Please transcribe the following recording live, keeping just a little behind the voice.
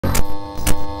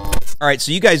All right,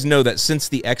 so you guys know that since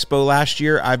the expo last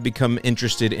year, I've become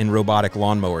interested in robotic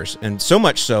lawnmowers, and so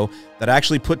much so that I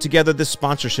actually put together this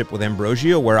sponsorship with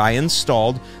Ambrogio where I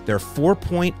installed their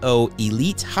 4.0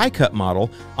 Elite High Cut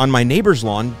model on my neighbor's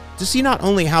lawn to see not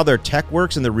only how their tech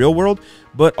works in the real world,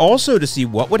 but also to see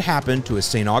what would happen to a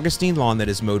St. Augustine lawn that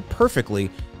is mowed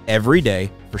perfectly every day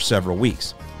for several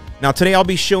weeks. Now today I'll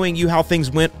be showing you how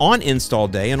things went on install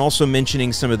day and also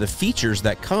mentioning some of the features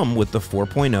that come with the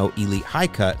 4.0 Elite High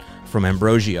Cut from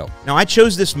Ambrogio. Now I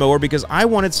chose this mower because I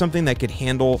wanted something that could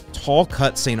handle tall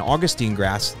cut St. Augustine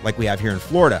grass like we have here in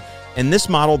Florida. And this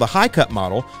model, the high cut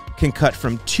model, can cut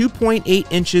from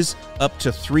 2.8 inches up to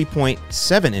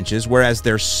 3.7 inches, whereas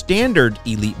their standard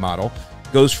Elite model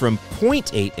goes from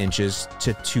 0.8 inches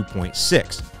to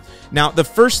 2.6. Now the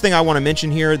first thing I want to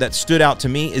mention here that stood out to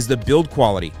me is the build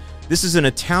quality. This is an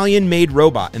Italian-made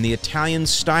robot, and the Italian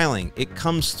styling, it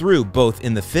comes through both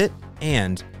in the fit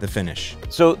and the finish.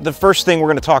 So the first thing we're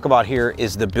going to talk about here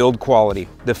is the build quality.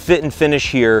 The fit and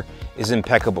finish here is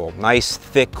impeccable. Nice,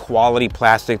 thick, quality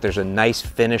plastic. There's a nice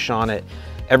finish on it.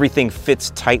 Everything fits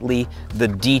tightly. The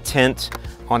detent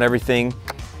on everything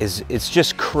it's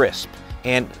just crisp,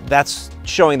 and that's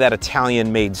showing that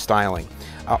Italian-made styling.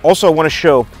 Also, I want to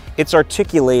show it's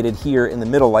articulated here in the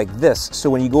middle like this, so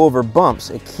when you go over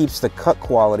bumps, it keeps the cut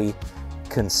quality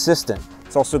consistent.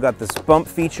 It's also got this bump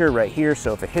feature right here,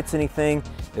 so if it hits anything,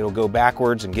 it'll go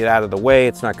backwards and get out of the way.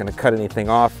 It's not going to cut anything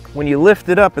off. When you lift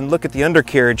it up and look at the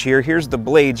undercarriage here, here's the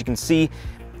blades. You can see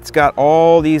it's got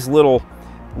all these little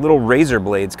razor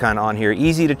blades kind of on here.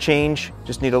 Easy to change,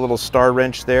 just need a little star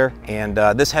wrench there. And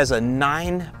this has a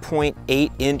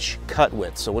 9.8 inch cut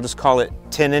width, so we'll just call it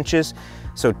 10 inches.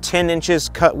 So 10 inches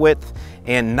cut width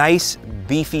and nice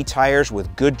beefy tires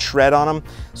with good tread on them,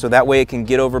 so that way it can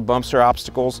get over bumps or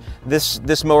obstacles.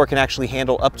 This mower can actually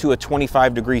handle up to a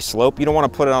 25-degree slope. You don't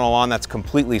want to put it on a lawn that's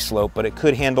completely sloped, but it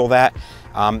could handle that.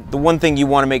 The one thing you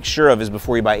want to make sure of is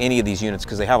before you buy any of these units,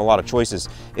 because they have a lot of choices,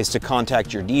 is to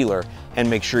contact your dealer and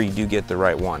make sure you do get the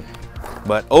right one.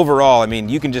 But overall, I mean,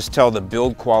 you can just tell the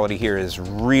build quality here is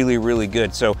really, really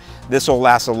good. So this will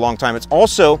last a long time. It's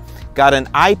also got an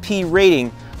IP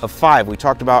rating of 5. We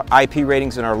talked about IP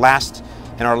ratings in our last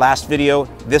video.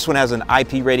 This one has an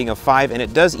IP rating of 5, and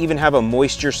it does even have a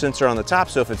moisture sensor on the top.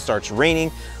 So if it starts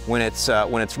raining, when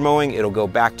it's mowing, it'll go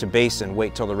back to base and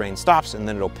wait till the rain stops, and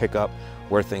then it'll pick up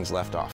where things left off.